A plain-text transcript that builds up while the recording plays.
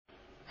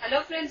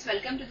Hello friends,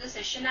 welcome to the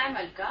session. I am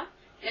Alka.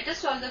 Let us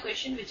solve the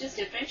question which is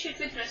differentiate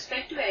with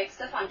respect to x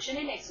the function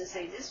in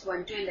exercises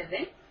 1 to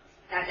 11,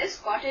 that is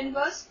cot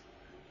inverse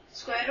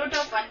square root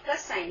of 1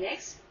 plus sin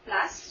x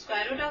plus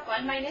square root of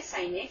 1 minus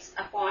sin x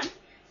upon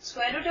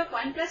square root of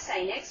 1 plus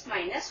sin x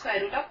minus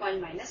square root of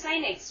 1 minus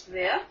sin x,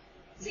 where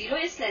 0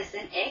 is less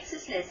than x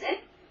is less than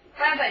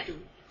pi by 2.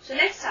 So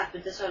let's start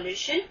with the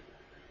solution.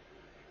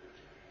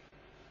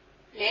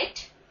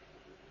 Let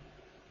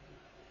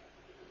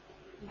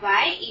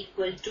y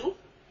equal to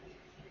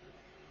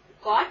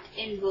cot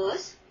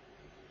inverse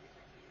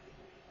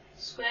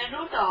square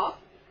root of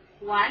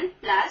 1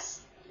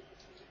 plus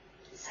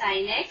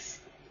sin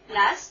x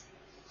plus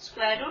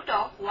square root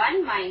of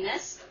 1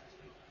 minus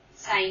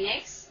sin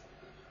x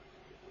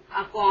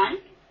upon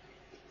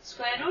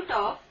square root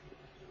of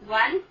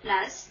 1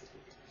 plus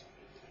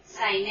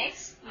sin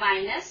x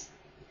minus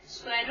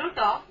square root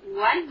of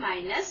 1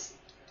 minus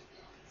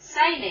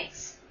sin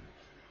x.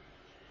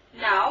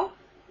 Now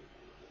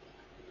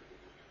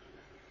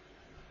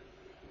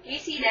we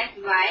see that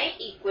y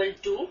equal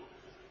to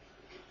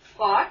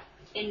cot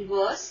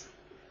inverse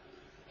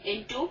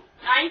into,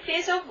 now in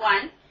place of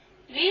 1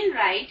 we will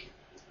write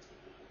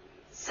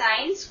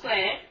sin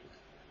square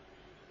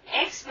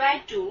x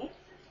by 2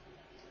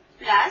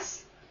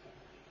 plus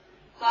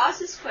cos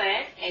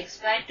square x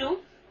by 2,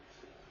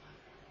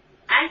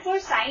 and for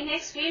sin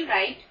x we will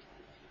write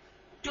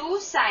 2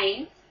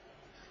 sin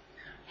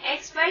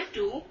x by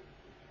 2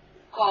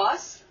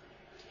 cos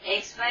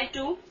x by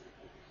 2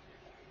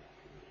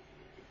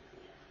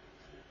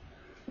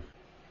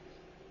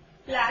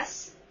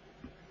 plus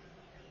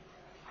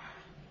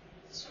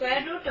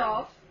square root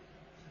of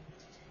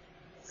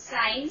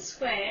sin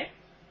square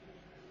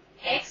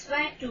x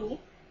by 2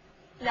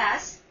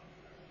 plus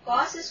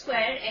cos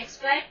square x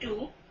by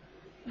 2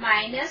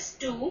 minus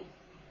 2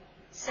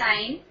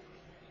 sin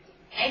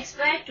x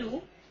by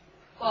 2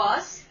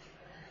 cos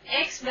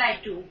x by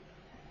 2,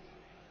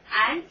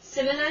 and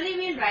similarly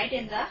we will write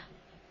in the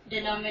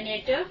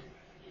denominator,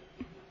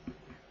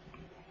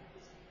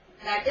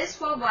 that is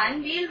for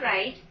 1 we will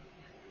write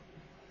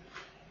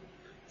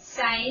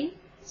sin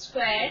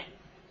square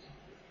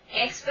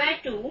x by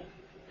 2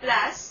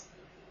 plus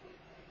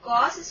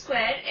cos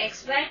square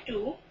x by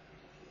 2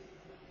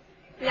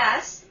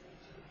 plus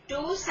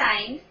 2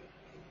 sin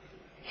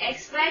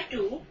x by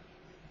 2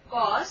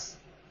 cos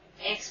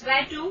x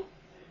by 2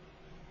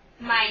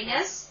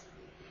 minus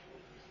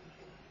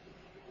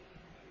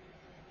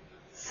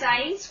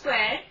sin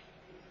square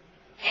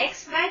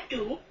x by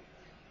 2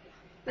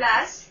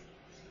 plus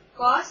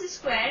cos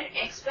square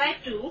x by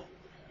 2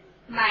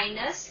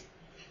 minus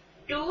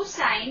 2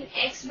 sin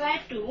x by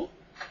 2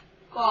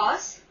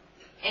 cos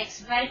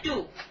x by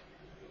 2.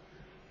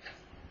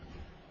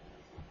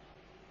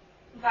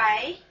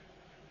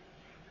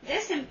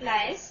 This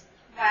implies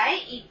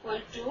y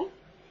equal to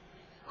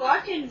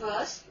cot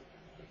inverse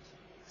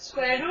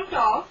square root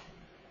of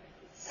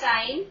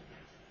sin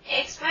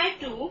x by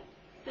 2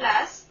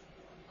 plus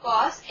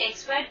cos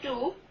x by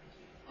 2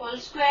 whole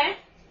square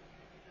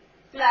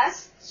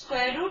plus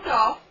square root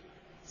of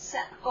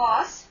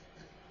cos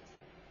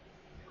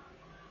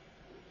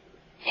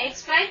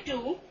x by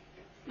 2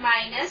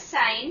 minus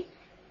sin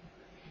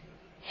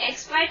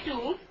x by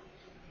 2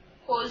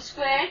 whole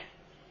square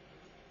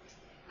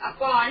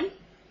upon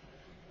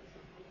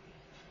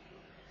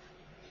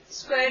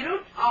square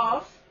root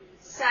of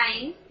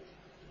sin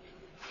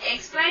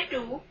x by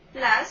 2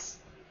 plus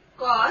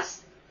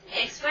cos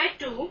x by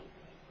 2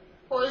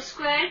 whole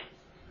square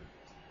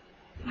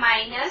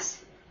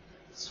minus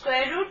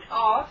square root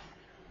of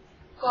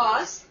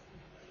cos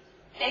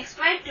x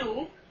by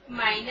 2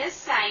 minus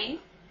sin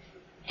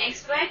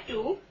x by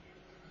 2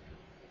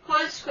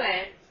 whole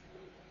square.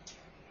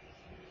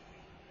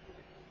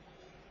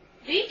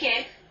 We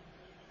get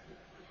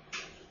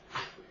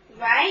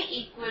y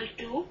equal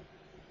to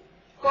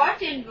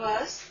cot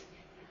inverse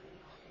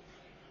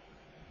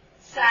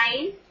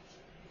sin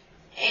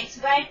x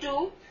by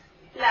 2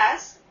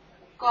 plus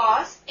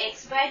cos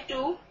x by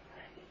 2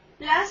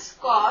 plus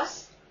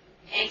cos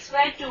x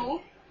by 2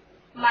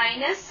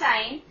 minus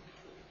sin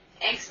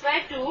x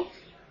by 2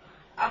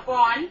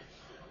 upon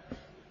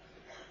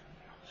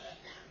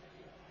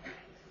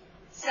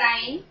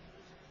sin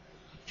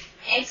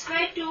x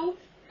by 2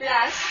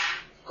 plus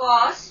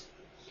cos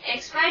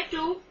x by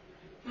 2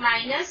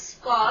 minus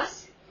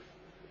cos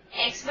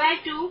x by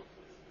 2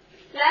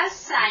 plus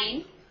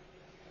sin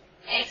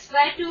x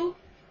by 2.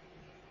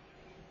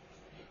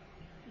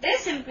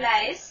 This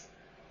implies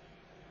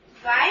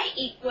y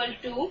equal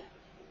to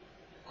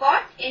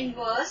cot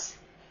inverse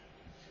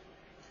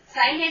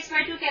sin x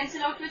by 2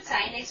 cancel out with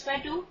sin x by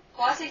 2,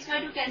 cos x by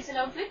 2 cancel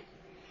out with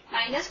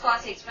minus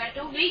cos x by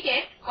 2. We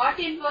get cot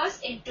inverse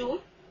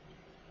into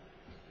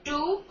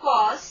 2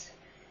 cos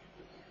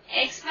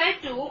x by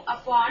 2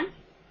 upon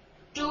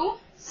 2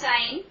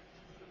 sin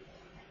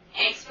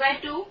x by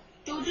 2,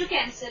 2 to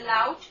cancel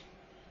out.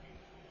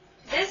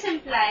 This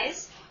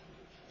implies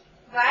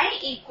y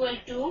equal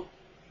to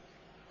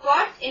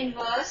cot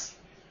inverse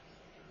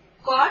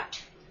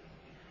cot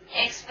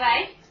x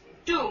by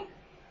 2.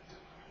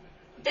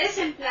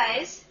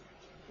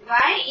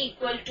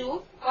 equal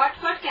to,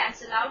 cot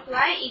cancel out,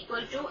 y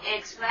equal to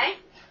x by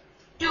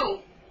 2.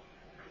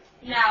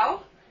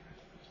 Now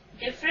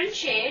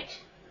differentiate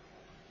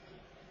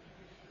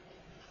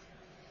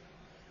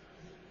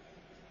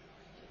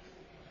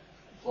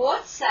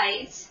both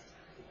sides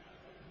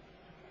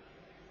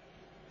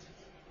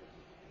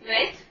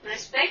with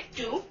respect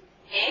to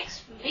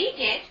x. We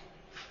get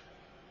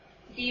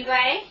dy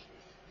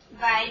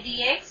by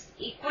dx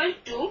equal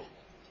to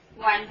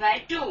 1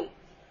 by 2.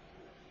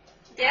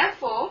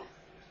 Therefore,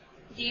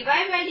 dy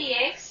by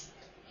dx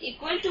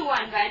equal to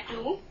 1 by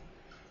 2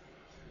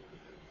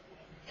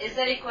 is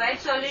the required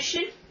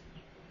solution.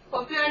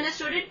 Hope you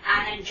understood it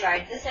and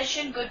enjoyed the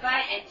session.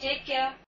 Goodbye and take care.